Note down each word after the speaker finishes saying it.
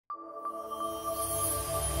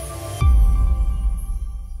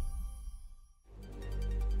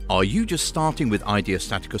Are you just starting with IDEA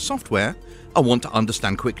StatiCa software and want to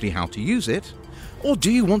understand quickly how to use it? Or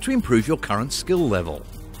do you want to improve your current skill level?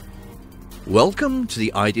 Welcome to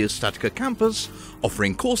the IDEA StatiCa campus,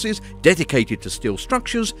 offering courses dedicated to steel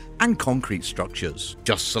structures and concrete structures.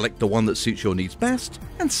 Just select the one that suits your needs best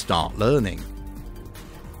and start learning.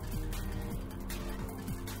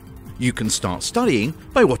 You can start studying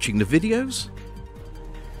by watching the videos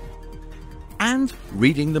and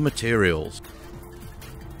reading the materials.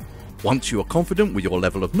 Once you are confident with your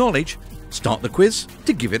level of knowledge, start the quiz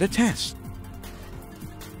to give it a test.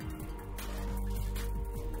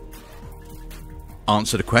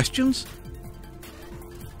 Answer the questions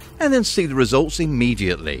and then see the results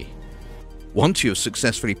immediately. Once you have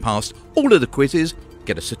successfully passed all of the quizzes,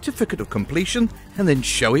 get a certificate of completion and then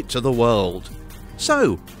show it to the world.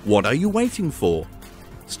 So, what are you waiting for?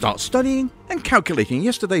 Start studying and calculating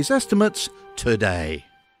yesterday's estimates today.